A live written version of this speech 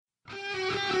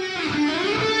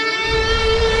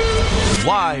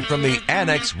Live from the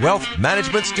Annex Wealth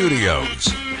Management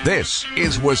Studios, this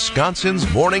is Wisconsin's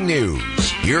Morning News.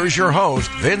 Here's your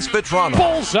host, Vince Petrano.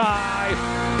 Bullseye!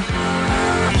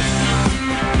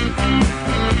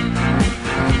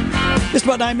 Just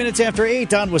about 9 minutes after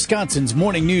 8 on Wisconsin's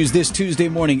Morning News this Tuesday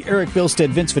morning. Eric Bilstead,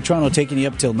 Vince Vetrano taking you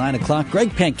up till 9 o'clock.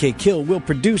 Greg Pancake Hill will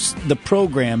produce the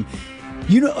program.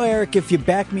 You know, Eric, if you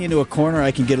back me into a corner,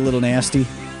 I can get a little nasty.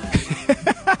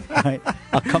 Right.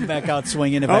 I'll come back out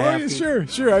swinging if I have to.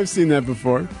 Sure. I've seen that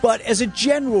before. But as a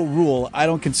general rule, I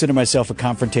don't consider myself a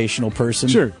confrontational person.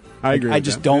 Sure, I agree. I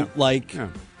just don't like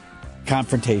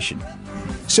confrontation.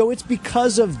 So it's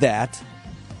because of that,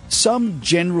 some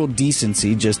general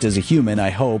decency, just as a human, I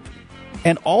hope,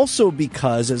 and also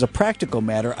because, as a practical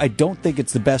matter, I don't think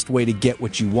it's the best way to get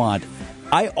what you want.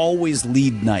 I always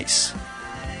lead nice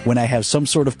when I have some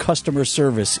sort of customer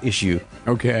service issue.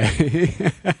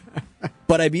 Okay.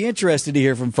 But I'd be interested to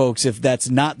hear from folks if that's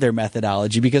not their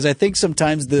methodology, because I think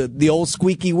sometimes the old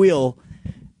squeaky wheel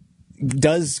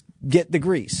does get the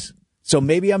grease. So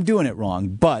maybe I'm doing it wrong,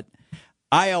 but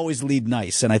I always lead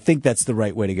nice, and I think that's the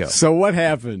right way to go. So what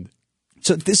happened?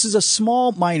 So this is a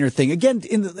small, minor thing. Again,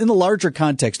 in the larger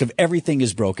context of everything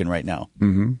is broken right now.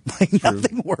 Mm-hmm. Like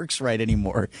nothing works right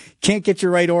anymore. Can't get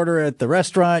your right order at the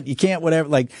restaurant. You can't whatever.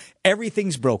 Like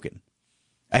everything's broken.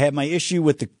 I had my issue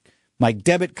with my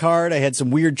debit card. I had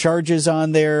some weird charges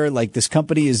on there. Like this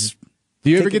company is. Do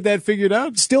you ever get that figured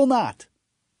out? Still not.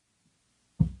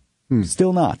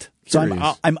 Still not. So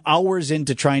Curious. I'm hours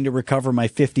into trying to recover my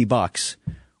 $50,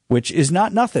 which is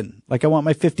not nothing. Like I want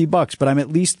my $50, but I'm at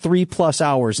least 3+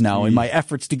 hours now in my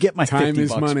efforts to get my Time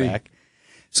is $50 money. back.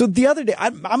 So the other day,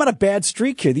 I'm on a bad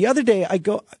streak here. The other day I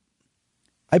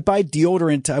buy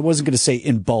deodorant. I wasn't going to say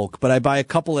in bulk, but I buy a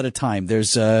couple at a time.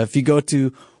 There's, if you go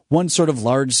to one sort of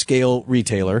large scale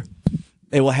retailer,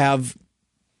 they will have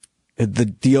the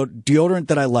deodorant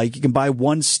that I like. You can buy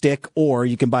one stick or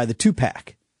you can buy the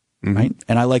 2-pack. Mm-hmm. Right.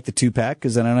 And I like the 2-pack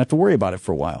because then I don't have to worry about it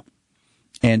for a while.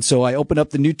 And so I opened up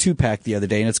the new 2-pack the other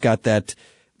day, and it's got that.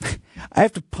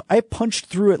 I punched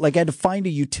through it like I had to find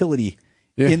a utility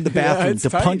in the bathroom to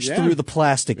tight, punch through the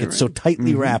plastic. You're it's so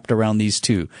tightly wrapped around these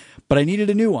two. But I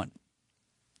needed a new one.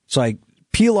 So I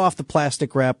peel off the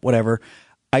plastic wrap, whatever.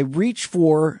 I reach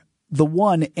for the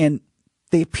one, and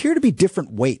they appear to be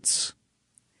different weights.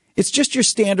 It's just your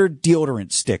standard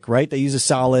deodorant stick, right? They use a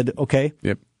solid, okay?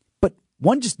 Yep. But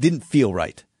one just didn't feel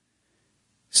right.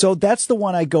 So that's the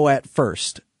one I go at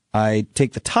first. I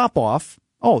take the top off.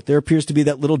 Oh, there appears to be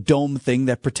that little dome thing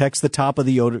that protects the top of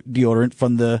the deodorant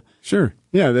from the Sure.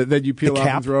 Yeah, that you peel off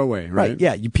cap. and throw away, right?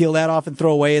 Yeah, you peel that off and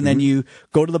throw away, and then you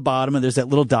go to the bottom, and there's that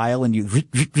little dial, and you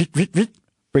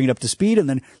bring it up to speed, and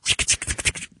then...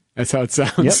 That's how it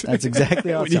sounds. Yep, that's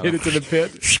exactly how it sounds. When you hit it to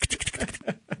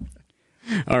the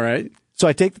pit. All right. So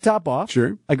I take the top off.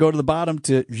 Sure. I go to the bottom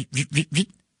to...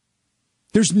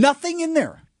 There's nothing in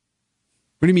there.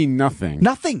 What do you mean nothing?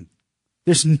 Nothing.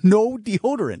 There's no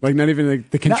deodorant. Like not even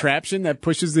the contraption that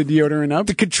pushes the deodorant up?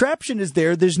 The contraption is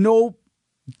there. There's no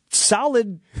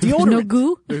solid deodorant. No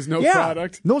goo? There's no Yeah,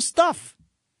 product? no stuff.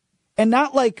 And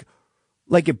not like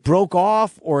it broke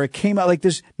off or it came out like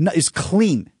this. No, it's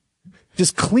clean.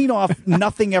 Just clean off.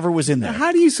 Nothing ever was in there.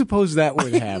 How do you suppose that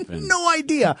would I have happen? no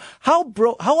idea. How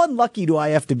unlucky do I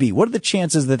have to be? What are the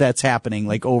chances that that's happening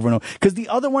like over and over? Because the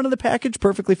other one in the package,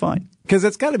 perfectly fine. Because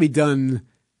that's got to be done.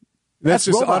 That's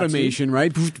just robots, automation,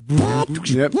 right?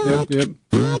 Yep.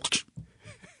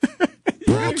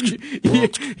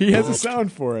 He has a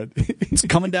sound for it. It's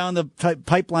coming down the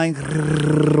pipeline,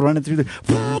 running through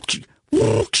the...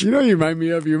 You know, you remind me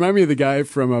of the guy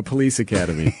from Police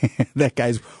Academy. That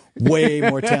guy's way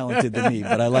more talented than me,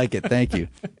 but I like it. Thank you.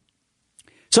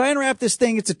 So I unwrap this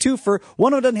thing. It's a twofer.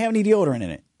 One of them doesn't have any deodorant in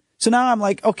it. So now I'm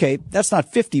like, okay, that's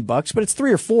not $50, but it's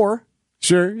 $3 or $4.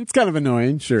 Sure, it's kind of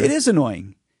annoying. Sure, It is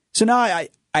annoying. So now I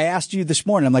asked you this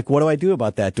morning. I'm like, what do I do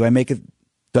about that? Do I make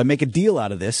a deal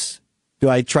out of this? Do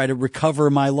I try to recover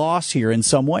my loss here in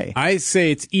some way? I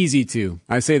say it's easy to.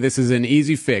 I say this is an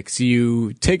easy fix.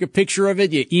 You take a picture of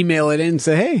it, you email it in, and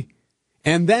say, hey,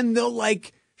 and then they'll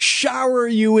shower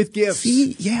you with gifts.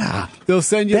 See? Yeah. They'll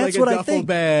send you That's a what I duffel think.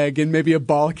 bag and maybe a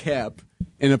ball cap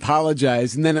and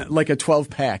apologize, and then a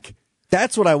 12-pack.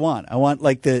 That's what I want. I want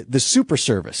the super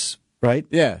service, right?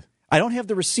 Yeah. I don't have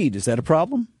the receipt. Is that a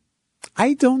problem?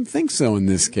 I don't think so in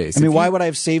this case. I mean, why would I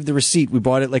have saved the receipt? We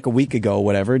bought it like a week ago,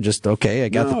 whatever. Just, okay, I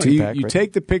got the 2-pack. You right?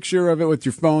 take the picture of it with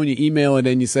your phone, you email it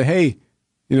in, you say, hey,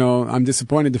 I'm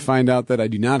disappointed to find out that I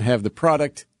do not have the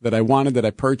product that I wanted, that I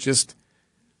purchased.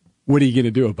 What are you going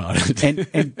to do about it?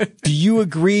 And do you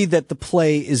agree that the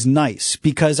play is nice?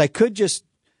 Because I could just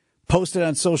post it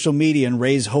on social media and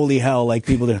raise holy hell like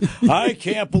people do. I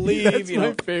can't believe, That's you know.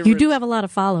 my favorite. You do have a lot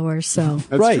of followers, so.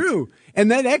 That's Right. true. And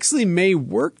that actually may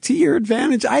work to your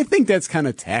advantage. I think that's kind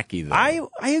of tacky, though.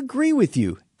 I agree with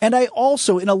you. And I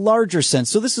also, in a larger sense,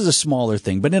 so this is a smaller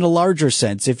thing, but in a larger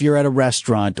sense, if you're at a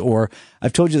restaurant, or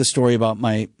I've told you the story about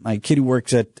my kid who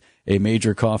works at a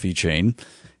major coffee chain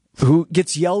who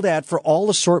gets yelled at for all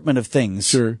assortment of things,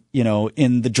 Sure. you know,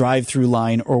 in the drive-through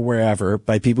line or wherever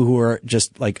by people who are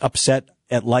just like upset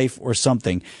at life or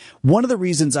something. One of the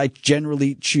reasons I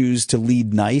generally choose to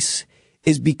lead nice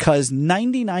is because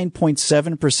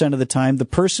 99.7% of the time, the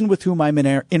person with whom I'm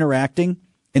interacting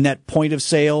in that point of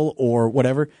sale or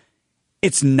whatever,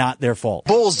 it's not their fault.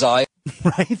 Bullseye.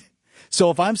 Right? So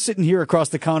if I'm sitting here across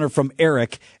the counter from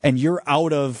Eric and you're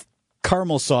out of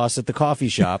caramel sauce at the coffee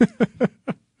shop,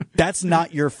 that's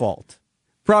not your fault.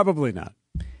 Probably not.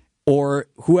 Or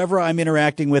whoever I'm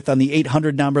interacting with on the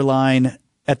 800 number line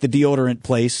at the deodorant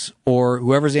place, or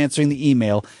whoever's answering the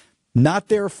email, not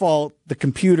their fault. The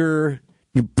computer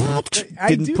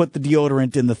didn't put the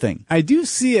deodorant in the thing. I do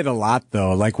see it a lot,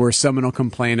 though, like where someone will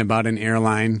complain about an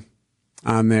airline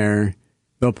on there.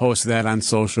 They'll post that on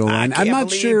social. And I'm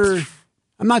not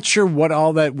sure what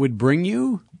all that would bring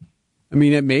you. I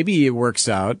mean, maybe it works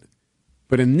out.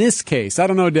 But in this case, I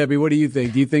don't know, Debbie, what do you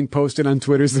think? Do you think posting on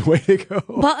Twitter is the way to go?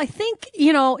 Well, I think,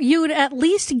 you know, you would at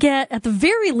the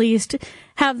very least,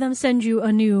 have them send you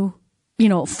a new, you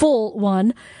know, full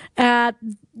one.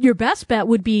 Your best bet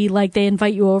would be like they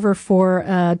invite you over for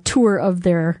a tour of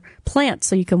their plant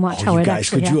so you can watch how you it guys,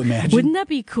 actually could you happens. imagine? Wouldn't that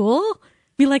be cool?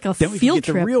 Be like a Then we field can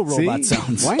get trip. the real robot See?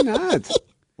 sounds. Why not?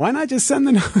 Why not just send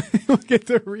get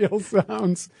the real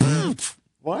sounds?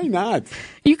 Why not?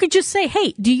 You could just say,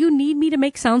 hey, do you need me to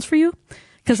make sounds for you?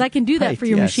 Because I can do that Right, for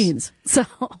your yes. machines. So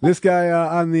This guy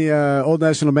on the Old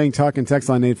National Bank talking text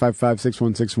line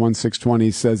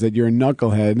 855-616-1620 says that you're a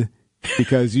knucklehead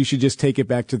because you should just take it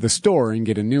back to the store and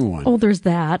get a new one. oh, there's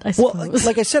that, I suppose. Well,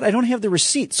 like I said, I don't have the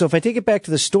receipt. So if I take it back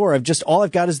to the store, all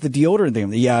I've got is the deodorant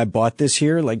thing. Yeah, I bought this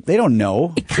here. Like, they don't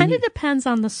know. It kind of depends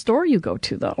on the store you go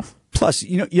to, though. Plus,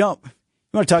 you want to talk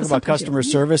about sometimes you customer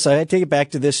don't. service? I take it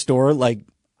back to this store. Like,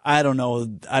 I don't know.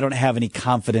 I don't have any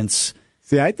confidence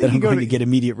See, I that think I'm you go going to to get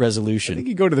immediate I think resolution.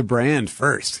 you go to the brand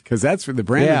first because that's where the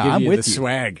brand Yeah, will I'm give you with the you.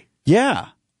 swag. Yeah.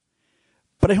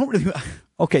 But I don't really.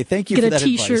 Okay, thank you Get for a that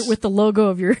T-shirt advice. with the logo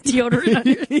of your deodorant on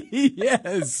your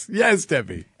Yes,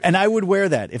 Debbie. And I would wear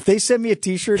that. If they send me a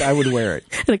T-shirt, I would wear it.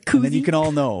 and a koozie. And then you can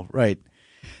all know, right?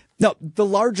 Now, the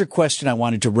larger question I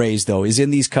wanted to raise, though, is in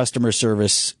these customer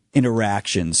service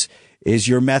interactions, is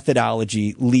your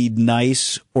methodology lead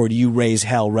nice or do you raise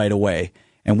hell right away?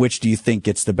 And which do you think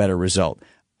gets the better result?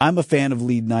 I'm a fan of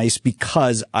lead nice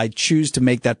because I choose to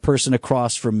make that person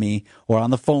across from me or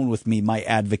on the phone with me my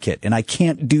advocate. And I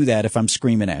can't do that if I'm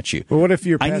screaming at you. Well, what if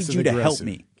you're I passive need you to help aggressive?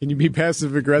 me. Can you be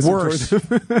passive aggressive? Worse. towards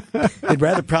them? They'd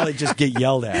rather probably just get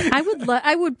yelled at.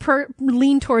 I would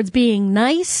lean towards being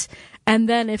nice, and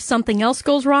then if something else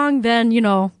goes wrong, then, you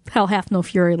know, hell hath no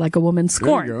fury like a woman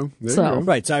scorned. go. There you So go.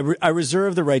 Right. So I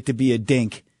reserve the right to be a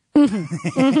dink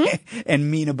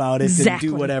and mean about it Exactly.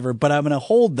 and do whatever. But I'm going to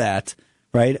hold that,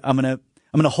 right? I'm going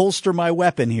to holster my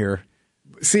weapon here.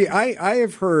 See, I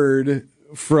have heard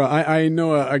I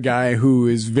know a guy who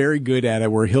is very good at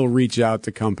it where he'll reach out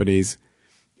to companies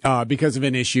because of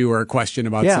an issue or a question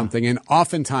about Yeah. something. And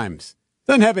oftentimes,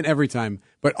 doesn't happen every time,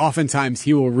 but oftentimes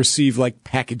he will receive like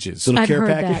packages. Little I've care heard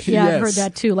package. that. Yeah, I've Yes. heard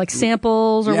that too, like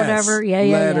samples or Yes. whatever. Yeah,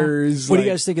 yeah, Letters. What do you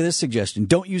like- guys think of this suggestion?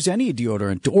 Don't use any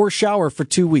deodorant or shower for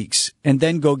 2 weeks and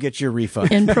then go get your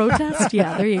refund. yeah. In protest?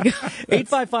 Yeah, there you go.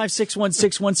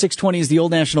 855-616-1620 is the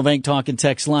Old National Bank talk and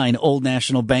text line. Old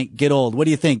National Bank, get old. What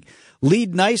do you think?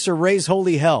 Lead nice or raise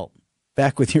holy hell?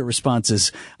 Back with your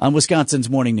responses on Wisconsin's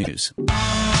Morning News.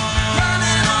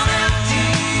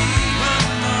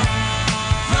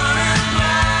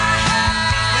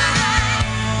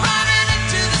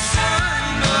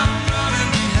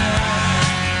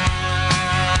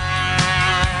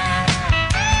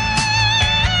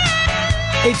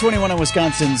 Eight 8:21 on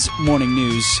Wisconsin's Morning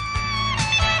News.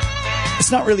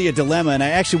 It's not really a dilemma, and I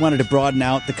actually wanted to broaden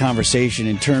out the conversation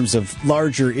in terms of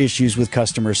larger issues with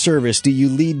customer service. Do you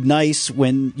lead nice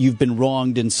when you've been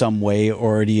wronged in some way,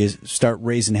 or do you start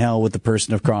raising hell with the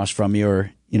person across from you,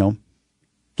 or,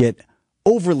 get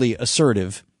overly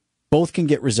assertive? Both can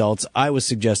get results. I was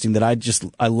suggesting that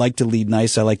I like to lead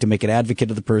nice. I like to make an advocate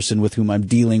of the person with whom I'm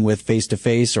dealing with face to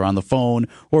face or on the phone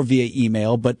or via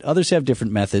email, but others have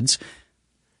different methods.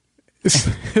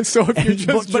 So if you're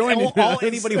just joining all us,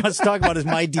 anybody wants to talk about is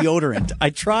my deodorant.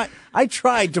 I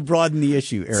tried to broaden the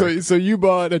issue, Eric. So you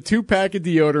bought a 2-pack of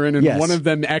deodorant, and Yes. one of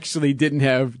them actually didn't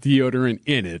have deodorant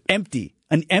in it.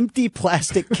 An empty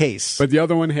plastic case. But the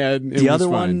other one had. The other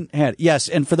one had, yes.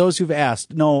 And for those who've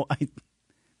asked, no,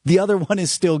 the other one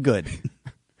is still good.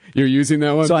 You're using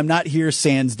that one? So I'm not here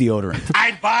sans deodorant.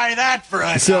 I'd buy that for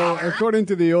a So, according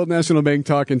to the Old National Bank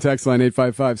talk and text line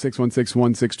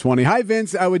 855-616-1620. Hi,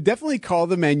 Vince. I would definitely call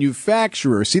the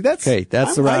manufacturer. See, that's the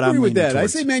route I agree I'm with leaning that.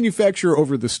 towards. I say manufacturer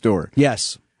over the store.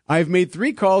 Yes. I've made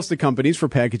 3 calls to companies for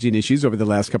packaging issues over the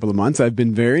last couple of months. I've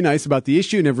been very nice about the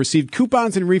issue and have received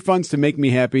coupons and refunds to make me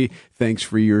happy. Thanks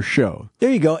for your show.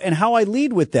 There you go. And how I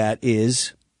lead with that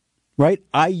is, right,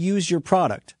 I use your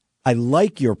product. I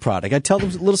like your product. I tell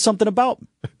them a little something about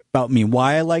me,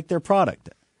 why I like their product.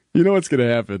 You know what's going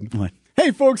to happen? What? Hey,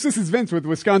 folks, this is Vince with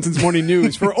Wisconsin's Morning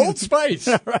News for Old Spice.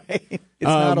 Right. It's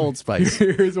not Old Spice.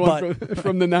 Here's one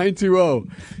from the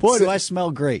 920. Boy, do I smell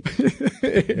great.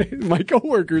 My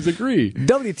coworkers agree.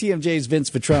 WTMJ's Vince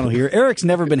Vitrano here. Eric's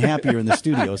never been happier in the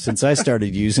studio since I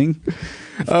started using.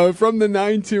 From the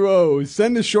 920,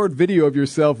 send a short video of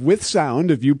yourself with sound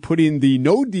of you putting the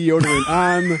no deodorant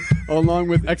on, along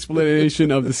with explanation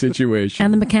of the situation.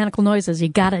 And the mechanical noises. You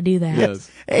got to do that.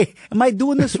 Yes. Hey, am I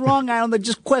doing this wrong? I don't know.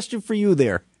 Just question for you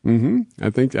there. I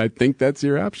think that's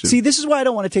your option. See, this is why I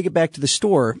don't want to take it back to the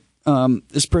store.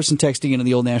 This person texting into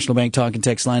the Old National Bank talk and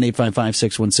text line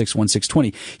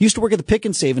 855-616-1620. Used to work at the Pick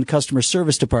and Save and customer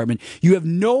service department. You have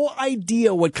no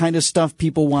idea what kind of stuff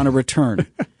people want to return.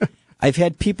 I've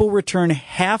had people return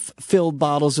half-filled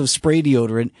bottles of spray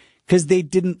deodorant because they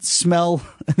didn't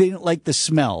like the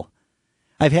smell.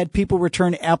 I've had people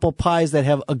return apple pies that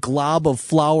have a glob of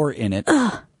flour in it.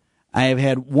 Ugh. I have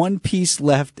had one piece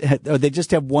left, or they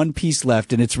just have one piece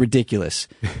left, and it's ridiculous.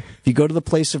 If you go to the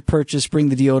place of purchase, bring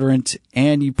the deodorant,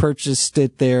 and you purchased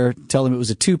it there, tell them it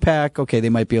was a 2-pack, okay, they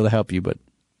might be able to help you, but...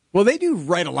 Well, they do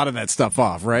write a lot of that stuff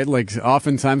off, right? Like,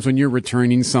 oftentimes when you're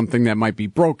returning something that might be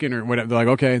broken or whatever, they're like,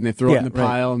 okay, and they throw it in the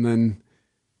pile and then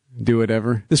do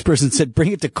whatever. This person said,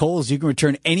 bring it to Kohl's. You can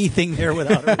return anything there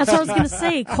without it. That's what I was going to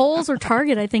say. Kohl's or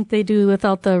Target, I think they do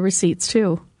without the receipts,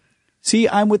 too. See,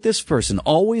 I'm with this person.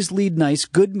 Always lead nice.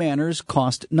 Good manners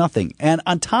cost nothing. And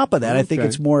on top of that, I think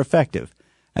it's more effective.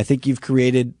 I think you've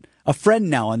created a friend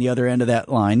now on the other end of that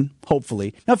line,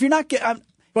 hopefully. Now, if you're not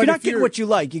getting what you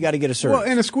like, you got to get a service. Well,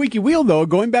 and a squeaky wheel, though,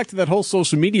 going back to that whole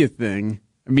social media thing,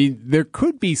 I mean, there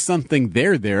could be something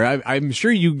there. I'm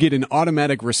sure you get an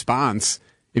automatic response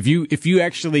if you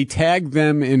actually tag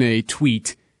them in a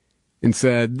tweet and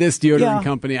said, this deodorant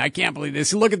company, I can't believe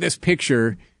this. Look at this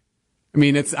picture. I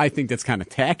mean, I think that's kind of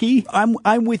tacky.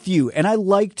 I'm with you, and I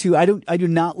do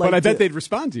not like. But I bet they'd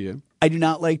respond to you. I do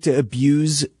not like to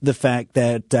abuse the fact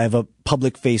that I have a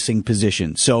public-facing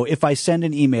position. So if I send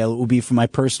an email, it will be from my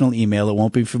personal email. It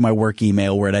won't be from my work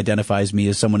email where it identifies me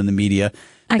as someone in the media.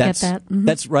 I get that. Mm-hmm.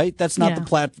 That's right. That's not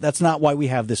That's not why we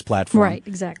have this platform. Right.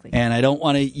 Exactly. And I don't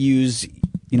want to use,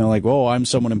 like, oh, I'm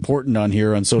someone important on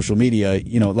here on social media.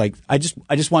 Like I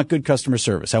just want good customer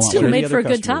service. I want still what made any for other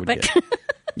a good customer would topic. get.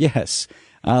 Yes.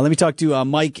 Let me talk to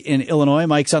Mike in Illinois.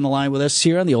 Mike's on the line with us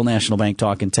here on the Old National Bank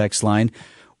talk and text line.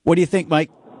 What do you think,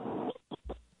 Mike?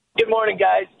 Good morning,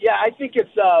 guys. Yeah, I think it's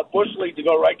Bush League to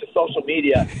go right to social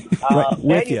media.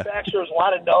 Manufacturers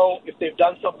want to know if they've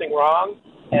done something wrong,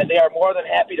 and they are more than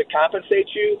happy to compensate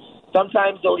you.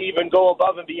 Sometimes they'll even go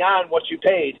above and beyond what you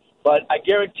paid. But I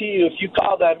guarantee you, if you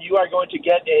call them, you are going to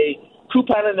get a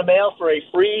coupon in the mail for a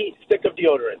free stick of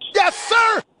deodorant. Yes,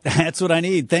 sir! That's what I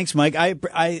need. Thanks, Mike.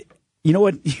 You know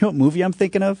what movie I'm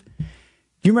thinking of?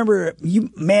 You remember,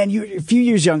 you're a few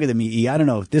years younger than me, E. I don't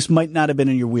know. This might not have been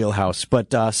in your wheelhouse,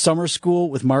 but Summer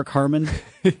School with Mark Harmon.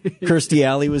 Kirstie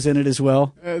Alley was in it as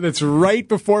well. That's right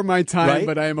before my time, right?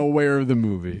 But I am aware of the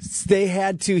movie.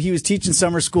 He was teaching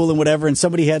summer school and whatever, and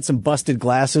somebody had some busted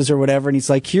glasses or whatever, and he's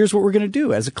like, here's what we're going to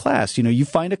do as a class. You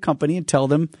find a company and tell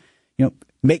them,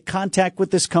 make contact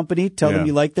with this company, tell them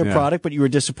you like their product, but you were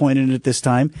disappointed in it this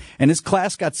time. And his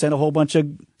class got sent a whole bunch of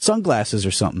sunglasses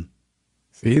or something.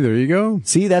 See, there you go.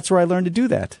 See, that's where I learned to do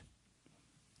that.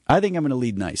 I think I'm going to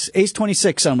lead nice. Ace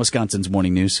 26 on Wisconsin's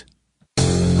Morning News. Ooh,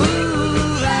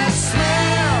 that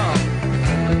smell.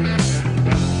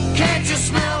 Can't you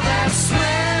smell that smell?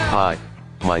 Hi,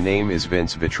 my name is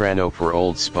Vince Vitrano for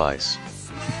Old Spice.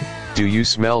 Do you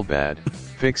smell bad?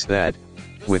 Fix that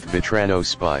with Vitrano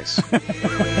Spice. See,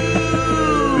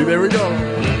 there we go.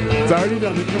 It's already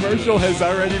done. The commercial has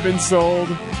already been sold.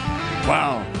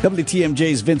 Wow.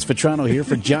 WTMJ's Vince Vitrano here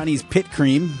for Johnny's Pit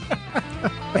Cream.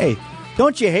 Hey,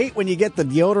 don't you hate when you get the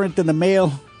deodorant in the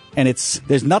mail and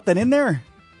there's nothing in there?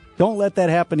 Don't let that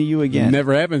happen to you again. It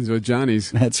never happens with Johnny's.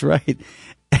 That's right.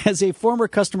 As a former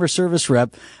customer service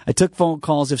rep, I took phone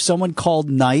calls. If someone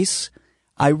called nice,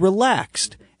 I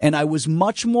relaxed, and I was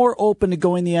much more open to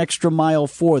going the extra mile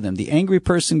for them. The angry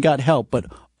person got help, but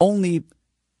only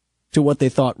to what they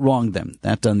thought wronged them.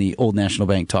 That on the Old National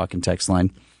Bank talk and text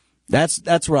line.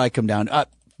 That's where I come down,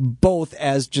 both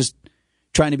as just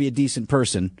trying to be a decent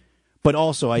person, but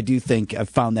also I do think I've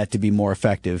found that to be more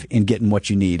effective in getting what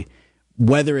you need.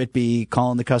 Whether it be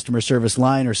calling the customer service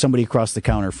line or somebody across the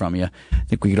counter from you, I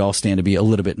think we could all stand to be a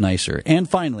little bit nicer. And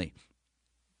finally,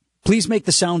 please make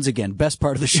the sounds again. Best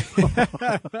part of the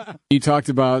show. You talked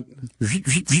about,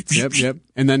 yep,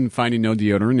 and then finding no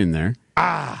deodorant in there.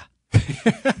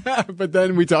 But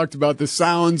then we talked about the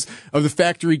sounds of the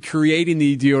factory creating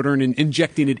the deodorant and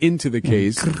injecting it into the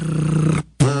case.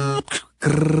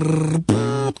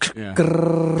 Yeah.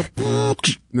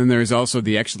 And then there's also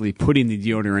the actually putting the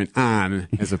deodorant on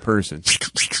as a person.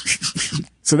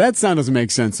 So that sound doesn't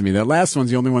make sense to me. That last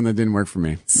one's the only one that didn't work for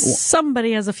me.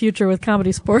 Somebody has a future with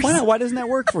comedy sports. Why not? Why doesn't that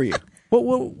work for you?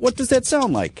 What does that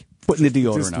sound like? Putting the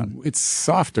deodorant on. It's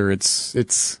softer.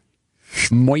 It's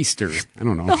moister. I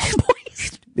don't know.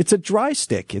 It's a dry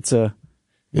stick. It's a...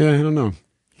 Yeah, I don't know.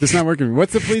 It's not working.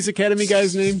 What's the Police Academy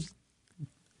guy's name?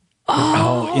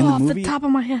 Oh, in the off movie? the top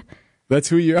of my head. That's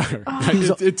who you are.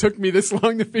 It took me this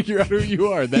long to figure out who you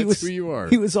are. That's who you are.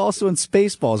 He was also in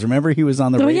Spaceballs. Remember, he was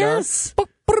on the radar? Yes.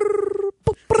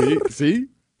 See?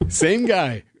 Same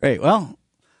guy. Right, well,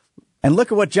 and look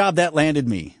at what job that landed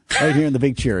me. Right here in the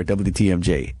big chair at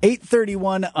WTMJ.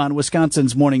 8:31 on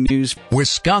Wisconsin's Morning News.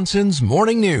 Wisconsin's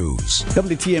Morning News.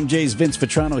 WTMJ's Vince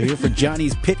Vitrano here for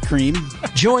Johnny's Pit Cream.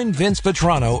 Join Vince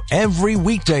Vitrano every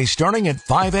weekday starting at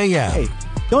 5 a.m. Hey,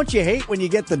 don't you hate when you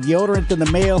get the deodorant in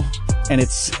the mail and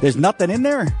there's nothing in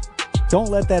there? Don't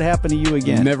let that happen to you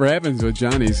again. It never happens with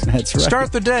Johnny's. That's right.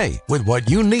 Start the day with what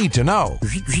you need to know.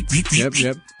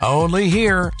 Yep. Only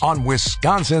here on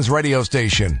Wisconsin's radio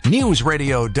station, News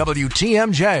Radio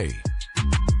WTMJ.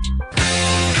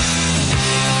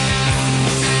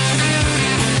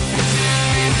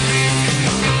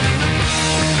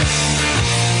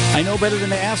 I know better than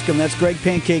to ask him. That's Greg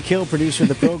Pancake Hill, producer of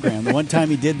the program. The one time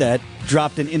he did that,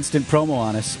 dropped an instant promo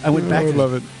on us. I went back. I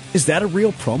love it. Is that a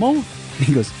real promo?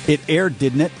 He goes, it aired,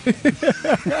 didn't it?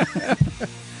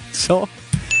 So,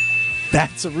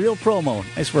 that's a real promo.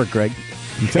 Nice work, Greg.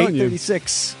 I'm telling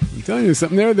 8:36. I'm telling you,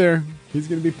 something there. He's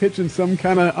going to be pitching some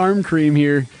kind of arm cream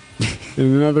here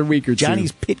in another week or two.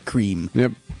 Johnny's Pit Cream.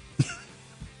 Yep.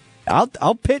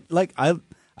 I'll pit, like, I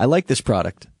like this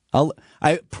product.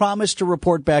 I promise to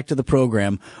report back to the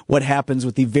program what happens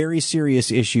with the very serious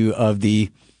issue of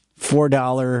the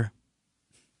 $4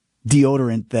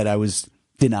 deodorant that I was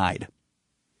denied.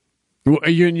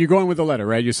 You're going with a letter,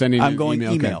 right? You're sending I'm going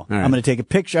email. Okay. Right. I'm going to take a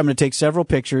picture. I'm going to take several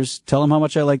pictures, tell them how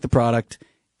much I like the product,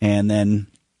 and then,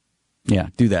 yeah,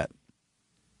 do that.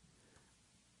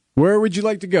 Where would you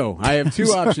like to go? I have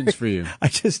two options for you. I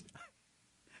just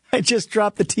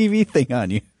dropped the TV thing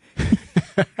on you.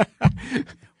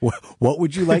 What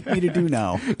would you like me to do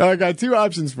now? I got two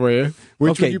options for you.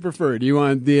 Which would you prefer? Do you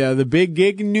want the big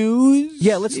gig news?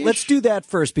 Yeah, let's do that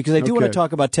first, because I do want to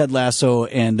talk about Ted Lasso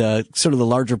and sort of the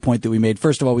larger point that we made.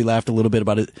 First of all, we laughed a little bit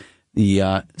about it, the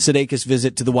Sudeikis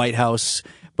visit to the White House,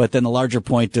 but then the larger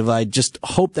point of I just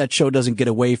hope that show doesn't get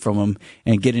away from him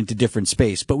and get into different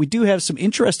space. But we do have some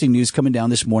interesting news coming down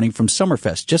this morning from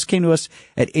Summerfest. Just came to us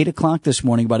at 8 o'clock this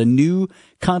morning about a new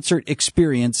concert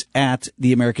experience at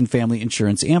the American Family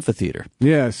Insurance Amphitheater.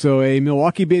 Yeah, so a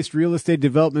Milwaukee-based real estate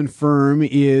development firm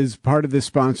is part of this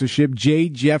sponsorship, J.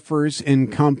 Jeffers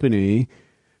and Company.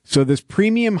 So this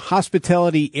premium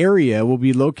hospitality area will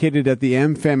be located at the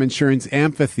AmFam Insurance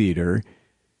Amphitheater.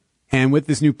 And with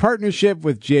this new partnership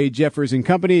with J. Jeffers and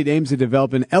Company, it aims to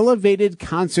develop an elevated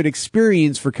concert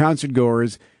experience for concert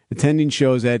goers attending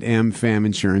shows at AmFam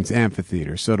Insurance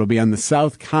Amphitheater. So it'll be on the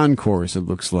South Concourse, it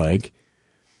looks like.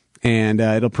 And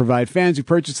it'll provide fans who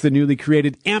purchase the newly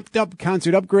created Amped Up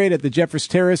concert upgrade at the Jeffers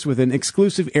Terrace with an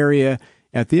exclusive area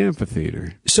at the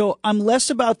amphitheater. So I'm less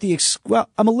about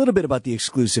I'm a little bit about the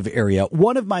exclusive area.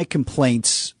 One of my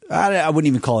complaints, I wouldn't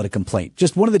even call it a complaint,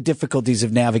 just one of the difficulties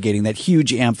of navigating that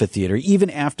huge amphitheater, even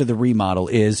after the remodel,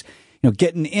 is,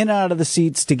 getting in and out of the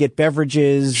seats to get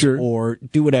beverages or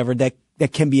do whatever. That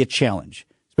can be a challenge,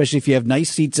 especially if you have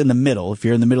nice seats in the middle. If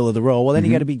you're in the middle of the row, well, then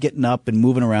you got to be getting up and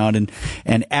moving around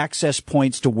and access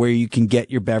points to where you can get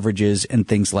your beverages and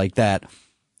things like that.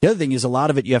 The other thing is a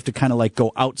lot of it you have to kind of like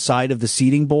go outside of the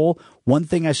seating bowl. One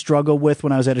thing I struggled with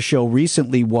when I was at a show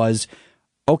recently was,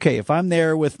 okay, if I'm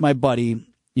there with my buddy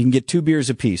You can get 2 beers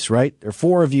apiece, right? There are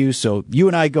 4 of you, so you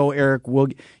and I go, Eric.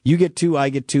 You get 2, I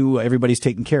get 2. Everybody's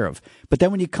taken care of. But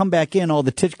then when you come back in, all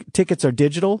the tickets are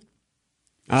digital.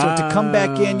 So to come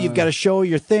back in, you've got to show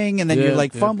your thing, and then you're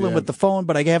like fumbling with the phone.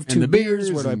 But I have 2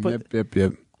 beers. Where do I put?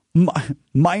 Yep.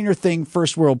 Minor thing,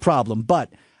 first world problem.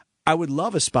 But I would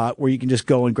love a spot where you can just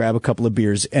go and grab a couple of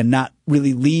beers and not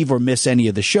really leave or miss any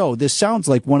of the show. This sounds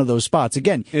like one of those spots.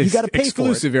 Again, you got to pay for it.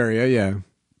 Exclusive area, yeah.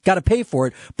 Got to pay for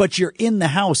it, but you're in the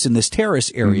house in this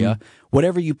terrace area.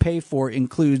 Whatever you pay for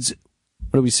includes,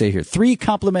 what do we say here? 3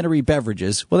 complimentary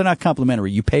beverages. Well, they're not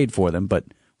complimentary. You paid for them, but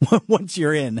once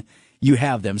you're in, you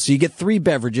have them. So you get 3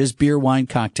 beverages, beer, wine,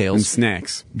 cocktails. And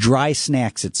snacks. Dry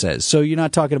snacks, it says. So you're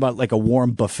not talking about like a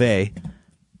warm buffet.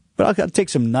 But I'll take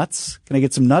some nuts. Can I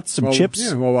get some nuts, some chips?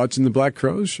 Yeah, while watching the Black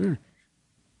Crowes, sure.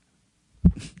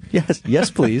 Yes,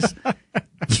 please.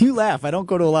 You laugh. I don't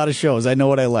go to a lot of shows. I know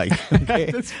what I like.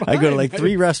 Okay? I go to like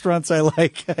 3 restaurants I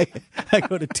like. I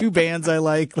go to 2 bands I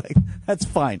like. That's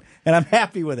fine. And I'm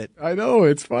happy with it. I know.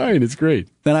 It's fine. It's great.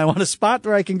 Then I want a spot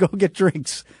where I can go get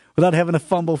drinks without having to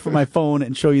fumble for my phone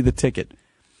and show you the ticket.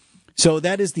 So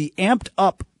that is the Amped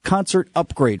Up concert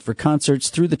upgrade for concerts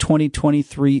through the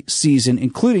 2023 season,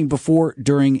 including before,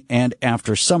 during, and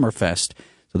after Summerfest.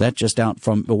 So that's just out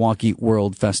from Milwaukee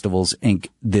World Festivals, Inc.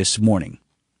 this morning.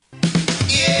 All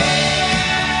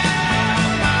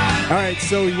right,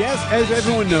 so yes, as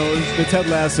everyone knows, the Ted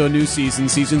Lasso new season,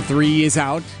 season 3, is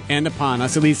out and upon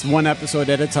us, at least 1 episode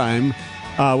at a time,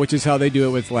 which is how they do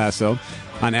it with Lasso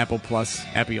on Apple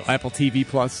TV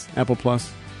Plus, Apple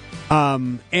Plus.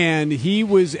 And he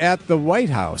was at the White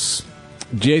House.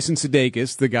 Jason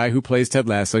Sudeikis, the guy who plays Ted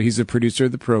Lasso, he's the producer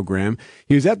of the program.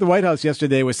 He was at the White House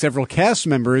yesterday with several cast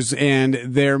members, and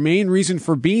their main reason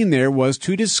for being there was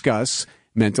to discuss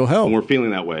mental health. When we're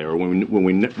feeling that way, or when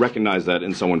we recognize that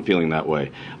in someone feeling that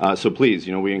way. So please,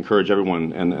 we encourage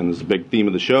everyone, and this is a big theme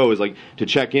of the show, is like to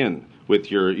check in with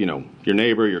your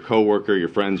neighbor, your coworker, your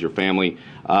friends, your family,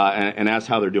 and ask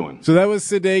how they're doing. So that was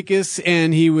Sudeikis,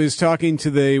 and he was talking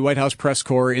to the White House press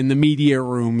corps in the media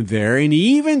room there, and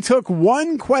he even took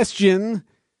one question,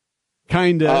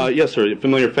 kind of. Yes, sir.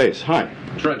 Familiar face. Hi.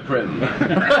 Trent Grimm.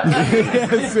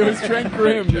 Yes, it was Trent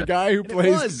Grimm, the guy who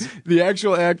plays, the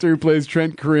actual actor who plays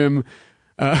Trent Grimm.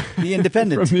 The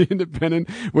Independent. From The Independent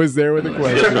was there with a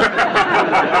question.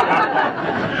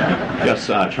 Yes,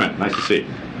 Trent. Nice to see you.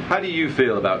 How do you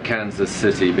feel about Kansas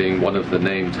City being one of the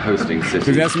named hosting cities?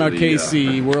 Because that's about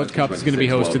KC. World Cup is going to be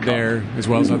hosted there, as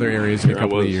well as other areas in a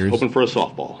couple of years. Hoping for a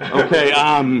softball. Okay,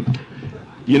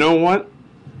 you know what?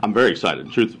 I'm very excited.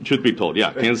 Truth be told,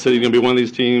 yeah, Kansas City is going to be one of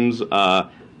these teams. I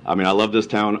love this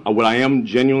town. What I am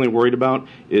genuinely worried about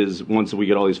is once we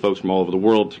get all these folks from all over the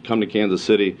world to come to Kansas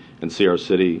City and see our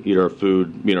city, eat our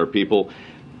food, meet our people,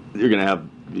 you're going to have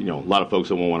a lot of folks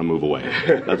that won't want to move away.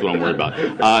 That's what I'm worried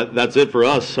about. That's it for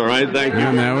us. All right, thank you.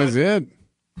 And that was it.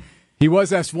 He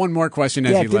was asked one more question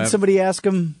as he left. Did somebody ask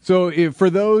him? So for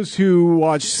those who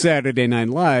watch Saturday Night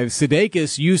Live,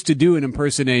 Sudeikis used to do an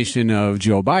impersonation of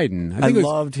Joe Biden. I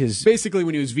loved his... Basically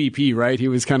when he was VP, right? He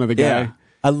was kind of the guy. Yeah,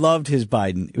 I loved his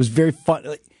Biden. It was very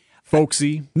fun.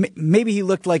 Folksy. Maybe he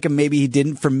looked like him, maybe he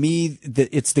didn't. For me,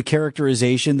 it's the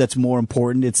characterization that's more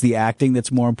important. It's the acting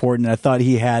that's more important. I thought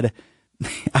he had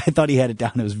it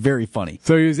down. It was very funny.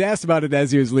 So he was asked about it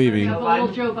as he was leaving. A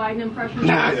little Joe Biden impression.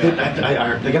 Nah,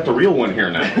 they got the real one here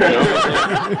now.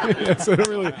 Yeah, so I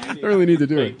don't really need to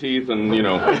do fake it. Teeth and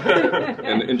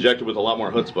and injected with a lot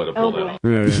more chutzpah to pull that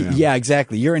off. Yeah,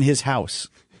 exactly. You're in his house.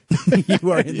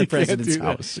 You are in the president's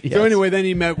house. Yes. So anyway, then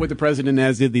he met with the president,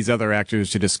 as did these other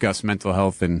actors, to discuss mental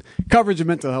health and coverage of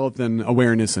mental health and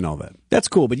awareness and all that. That's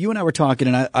cool. But you and I were talking,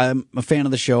 and I'm a fan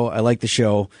of the show. I like the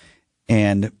show,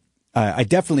 and I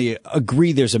definitely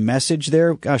agree there's a message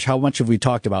there. Gosh, how much have we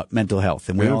talked about mental health?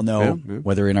 And we all know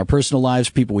whether in our personal lives,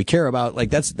 people we care about,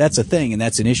 like that's a thing and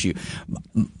that's an issue.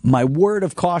 My word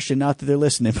of caution, not that they're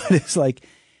listening, but it's like,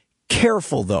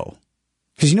 careful though.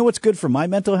 Because you know what's good for my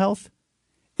mental health?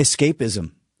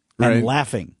 Escapism and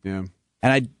laughing. Yeah.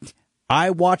 And I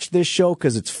watch this show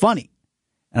because it's funny.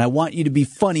 And I want you to be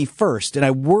funny first. And I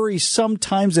worry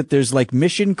sometimes that there's like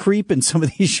mission creep in some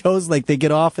of these shows. Like they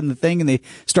get off in the thing and they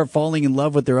start falling in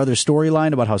love with their other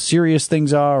storyline about how serious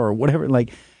things are or whatever.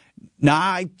 Like,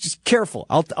 just careful.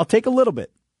 I'll take a little bit.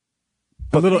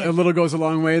 But a little goes a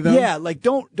long way though? Yeah, like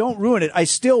don't ruin it. I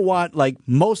still want like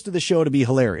most of the show to be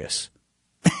hilarious.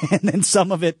 And then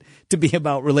some of it to be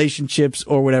about relationships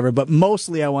or whatever, but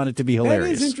mostly I want it to be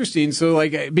hilarious. That is interesting. So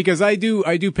like, because I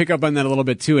do pick up on that a little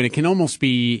bit too, and it can almost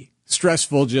be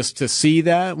stressful just to see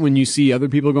that when you see other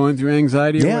people going through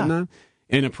anxiety or whatnot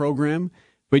in a program.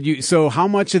 So how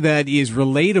much of that is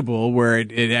relatable where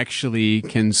it actually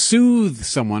can soothe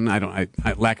someone? I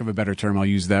lack of a better term, I'll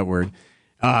use that word,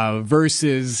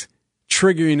 versus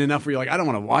triggering enough where you're like, I don't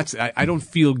want to watch it. I don't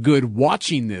feel good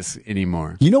watching this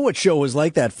anymore. You know what show was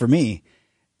like that for me?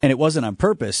 And it wasn't on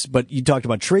purpose, but you talked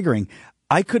about triggering.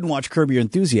 I couldn't watch Curb Your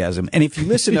Enthusiasm. And if you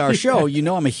listen to our show, you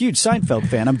know I'm a huge Seinfeld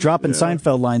fan. I'm dropping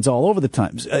Seinfeld lines all over the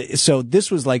time. So this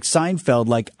was like Seinfeld,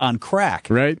 like on crack.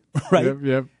 Right. Right.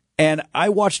 Yep. And I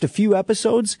watched a few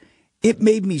episodes. It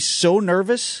made me so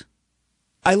nervous.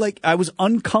 I was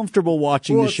uncomfortable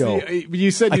watching the show.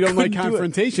 You said you don't like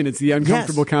confrontation. It's the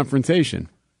uncomfortable confrontation.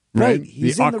 Right.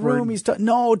 He's in the room. He's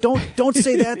no, don't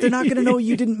say that. They're not going to know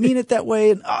you didn't mean it that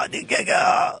way. And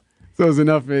so it was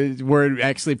enough where it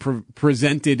actually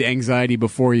presented anxiety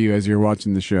before you as you're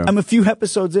watching the show. I'm a few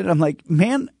episodes in. I'm like,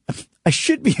 man, I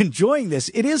should be enjoying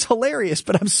this. It is hilarious,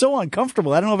 but I'm so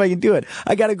uncomfortable. I don't know if I can do it.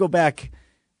 I got to go back.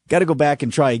 Got to go back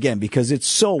and try again because it's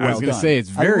so well done. I was going to say it's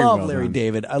very well done. I love Larry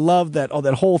David. I love that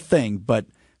whole thing, but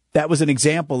that was an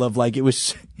example of like it was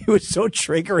so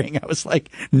triggering. I was like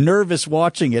nervous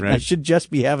watching it. Right. I should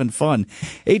just be having fun.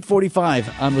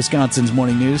 8:45 on Wisconsin's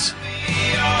Morning News.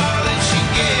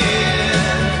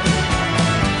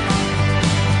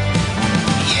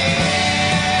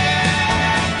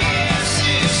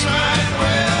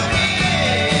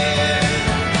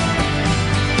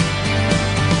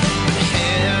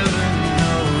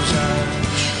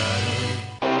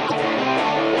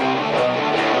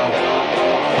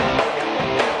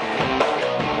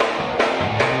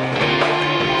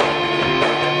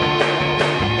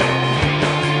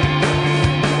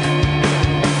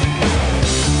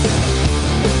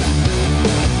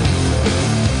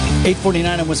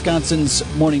 .49 on Wisconsin's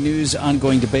Morning News.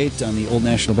 Ongoing debate on the Old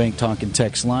National Bank talk and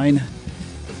text line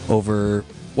over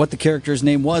what the character's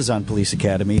name was on Police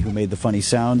Academy who made the funny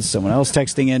sounds. Someone else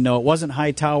texting in, no, it wasn't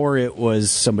Hightower, it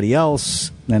was somebody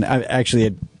else. And I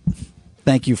actually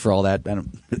thank you for all that. I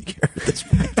don't really care at this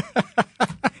point.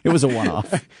 It was a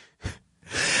one-off.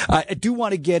 I do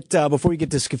want to get, before we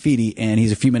get to Scafidi, and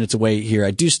he's a few minutes away here,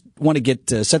 I do want to get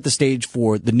set the stage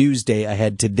for the news day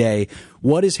ahead today.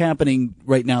 What is happening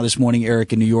right now this morning,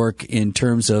 Eric, in New York in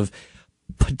terms of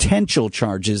potential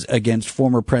charges against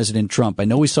former President Trump? I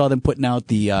know we saw them putting out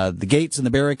the gates and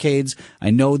the barricades.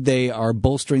 I know they are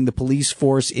bolstering the police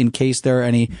force in case there are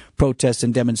any protests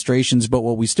and demonstrations. But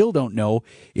what we still don't know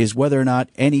is whether or not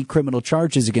any criminal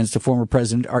charges against the former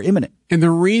president are imminent. And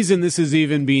the reason this is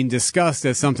even being discussed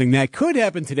as something that could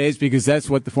happen today is because that's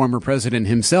what the former president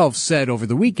himself said over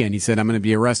the weekend. He said, I'm going to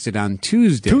be arrested on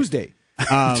Tuesday.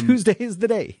 Tuesday is the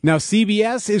day. Now,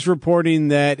 CBS is reporting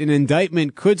that an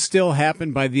indictment could still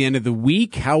happen by the end of the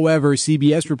week. However,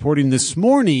 CBS reporting this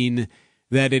morning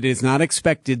that it is not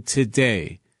expected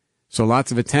today. So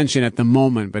lots of attention at the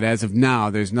moment, but as of now,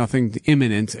 there's nothing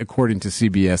imminent, according to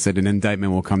CBS, that an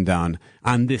indictment will come down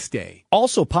on this day.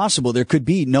 Also possible there could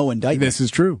be no indictment. This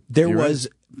is true. There was,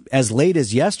 as late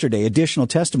as yesterday, additional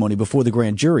testimony before the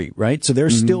grand jury, right? So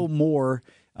there's still more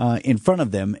in front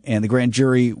of them, and the grand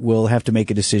jury will have to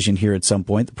make a decision here at some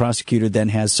point. The prosecutor then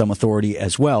has some authority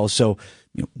as well. So,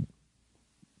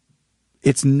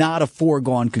 it's not a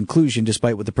foregone conclusion,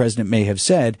 despite what the president may have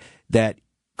said, that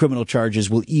criminal charges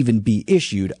will even be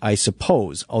issued, I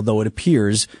suppose, although it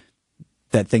appears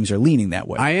that things are leaning that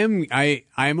way. I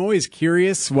am always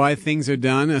curious why things are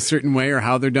done a certain way or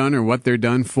how they're done or what they're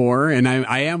done for. And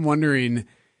I am wondering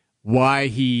why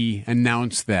he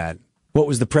announced that. What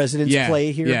was the president's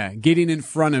play here? Yeah, getting in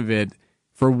front of it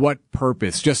for what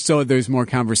purpose? Just so there's more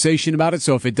conversation about it.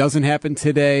 So if it doesn't happen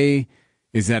today,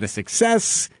 is that a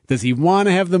success? Does he want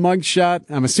to have the mugshot?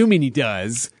 I'm assuming he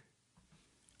does.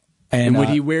 And would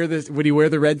he wear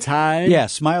the red tie? Yeah,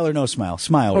 smile or no smile?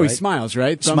 Smile. Oh, right? He smiles,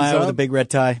 right? Thumbs smile up? with a big red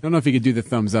tie. I don't know if he could do the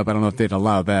thumbs up. I don't know if they'd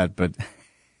allow that, but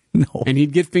no. And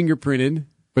he'd get fingerprinted,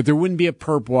 but there wouldn't be a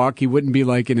perp walk. He wouldn't be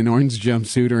like in an orange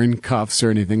jumpsuit or in cuffs or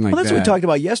anything like that. Well, that's what we talked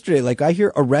about yesterday. Like I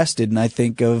hear arrested, and I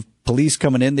think of police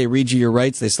coming in. They read you your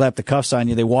rights. They slap the cuffs on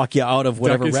you. They walk you out of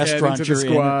whatever restaurant you're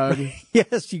in.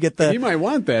 Yes, you get the. He might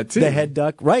want that too. The head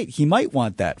duck, right? He might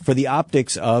want that for the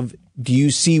optics of. Do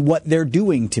you see what they're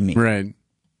doing to me? Right.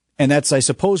 And that's, I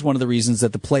suppose, one of the reasons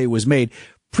that the play was made,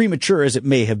 premature as it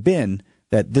may have been,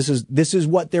 that this is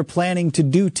what they're planning to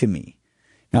do to me.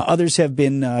 Now, others have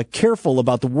been careful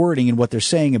about the wording and what they're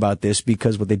saying about this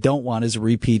because what they don't want is a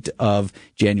repeat of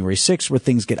January 6th where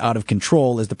things get out of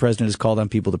control as the president has called on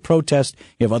people to protest.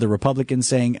 You have other Republicans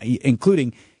saying,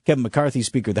 including Kevin McCarthy,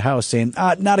 Speaker of the House, saying,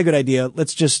 not a good idea.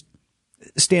 Let's just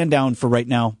stand down for right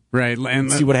now. Right.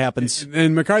 And see what happens.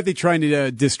 And McCarthy trying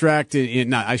to distract,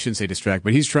 I shouldn't say distract,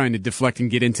 but he's trying to deflect and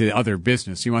get into other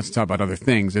business. He wants to talk about other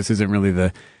things. This isn't really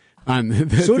the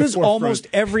so does almost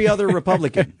every other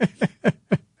Republican.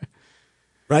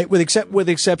 Right? With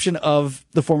exception of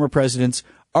the former president's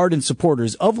ardent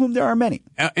supporters, of whom there are many.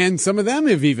 And some of them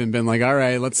have even been like, all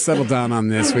right, let's settle down on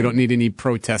this. We don't need any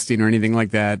protesting or anything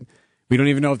like that. We don't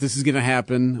even know if this is going to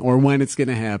happen or when it's going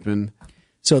to happen.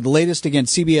 So the latest, again,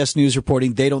 CBS News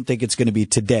reporting, they don't think it's going to be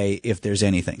today if there's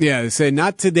anything. Yeah, they say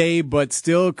not today, but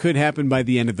still could happen by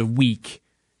the end of the week.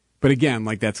 But again,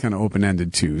 like that's kind of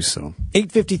open-ended too, so.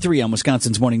 8:53 on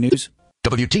Wisconsin's Morning News.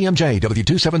 WTMJ,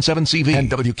 W277CV, and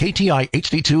WKTI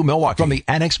HD2 Milwaukee from the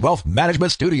Annex Wealth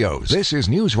Management Studios. This is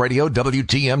News Radio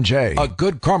WTMJ, a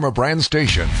Good Karma brand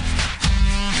station.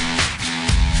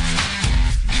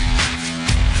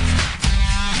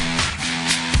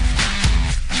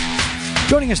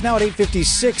 Joining us now at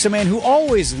 8:56, a man who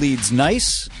always leads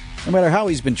nice, no matter how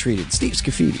he's been treated, Steve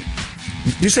Scafidi.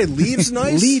 You say leads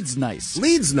nice? Leads nice.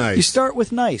 Leads nice. You start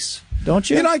with nice, don't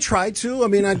you? I try to. I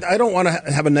mean, I don't want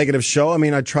to have a negative show. I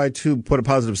mean, I try to put a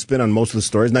positive spin on most of the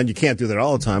stories. Now, you can't do that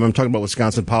all the time. I'm talking about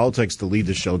Wisconsin politics to lead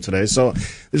the show today. So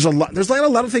there's a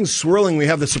lot of things swirling. We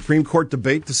have the Supreme Court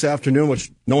debate this afternoon,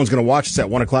 which no one's going to watch. It's at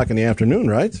 1 o'clock in the afternoon,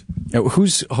 right?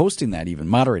 Who's hosting that even,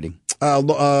 moderating?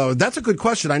 That's a good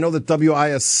question. I know that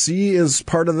WISC is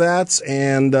part of that,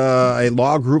 and a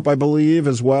law group, I believe,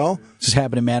 as well. This is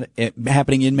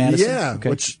happening in Madison? Yeah, okay.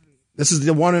 This is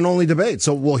the one and only debate.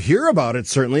 So we'll hear about it,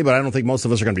 certainly, but I don't think most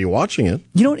of us are going to be watching it.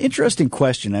 You know, an interesting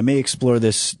question, I may explore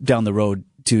this down the road,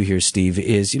 too, here, Steve,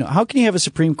 is, how can you have a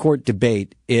Supreme Court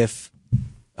debate if,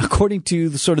 according to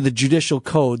the judicial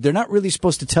code, they're not really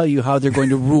supposed to tell you how they're going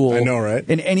to rule I know, right?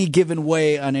 in any given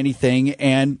way on anything,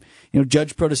 and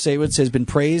Judge Protasewicz has been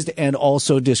praised and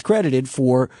also discredited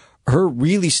for her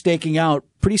really staking out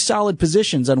pretty solid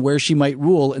positions on where she might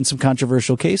rule in some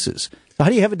controversial cases. So how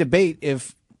do you have a debate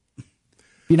if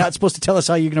you're not supposed to tell us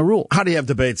how you're going to rule? How do you have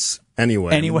debates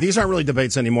anyway? These aren't really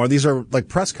debates anymore. These are like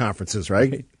press conferences,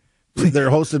 right? They're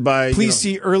hosted by... Please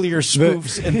see earlier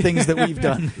spoofs and things that we've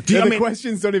done. The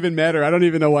questions don't even matter. I don't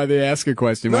even know why they ask a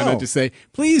question. Why not just say,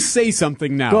 please say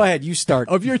something now? Go ahead, you start.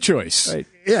 Of your choice. Right.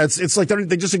 Yeah, it's like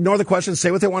they just ignore the question,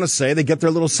 say what they want to say. They get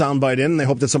their little soundbite in, and they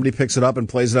hope that somebody picks it up and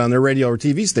plays it on their radio or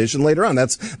TV station later on.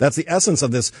 That's the essence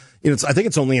of this. I think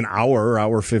it's only an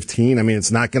hour 15. I mean,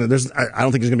 it's not going to... I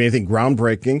don't think there's going to be anything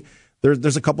groundbreaking.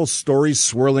 There's a couple stories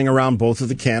swirling around both of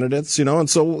the candidates, and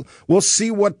so we'll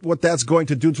see what that's going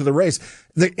to do to the race.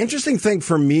 The interesting thing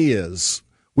for me is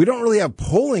we don't really have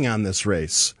polling on this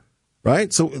race,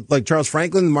 right? So like Charles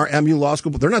Franklin, MU Law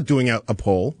School, they're not doing a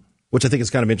poll, which I think is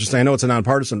kind of interesting. I know it's a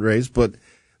nonpartisan race, but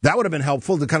that would have been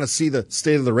helpful to kind of see the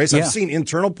state of the race. Yeah. I've seen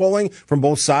internal polling from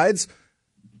both sides,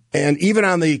 and even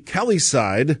on the Kelly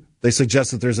side, they suggest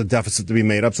that there's a deficit to be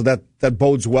made up, so that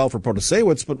bodes well for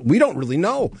Protasewicz, but we don't really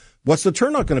know. What's the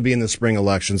turnout going to be in the spring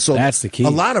election? So that's the key. A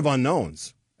lot of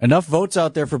unknowns. Enough votes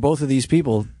out there for both of these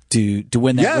people to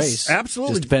win that race. Yes,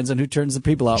 absolutely. Just depends on who turns the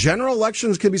people out. General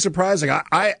elections can be surprising.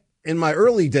 I in my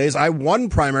early days, I won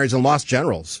primaries and lost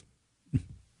generals.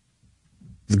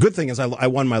 The good thing is I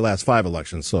won my last 5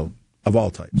 elections, so of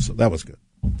all types, so that was good.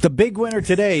 The big winner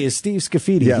today is Steve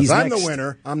Scafidi. Yes, He's I'm next the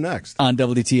winner. I'm next. On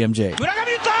WTMJ.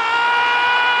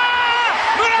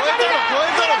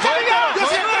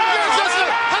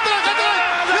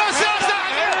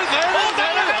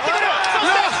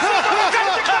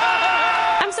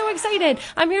 I'm so excited.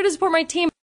 I'm here to support my team.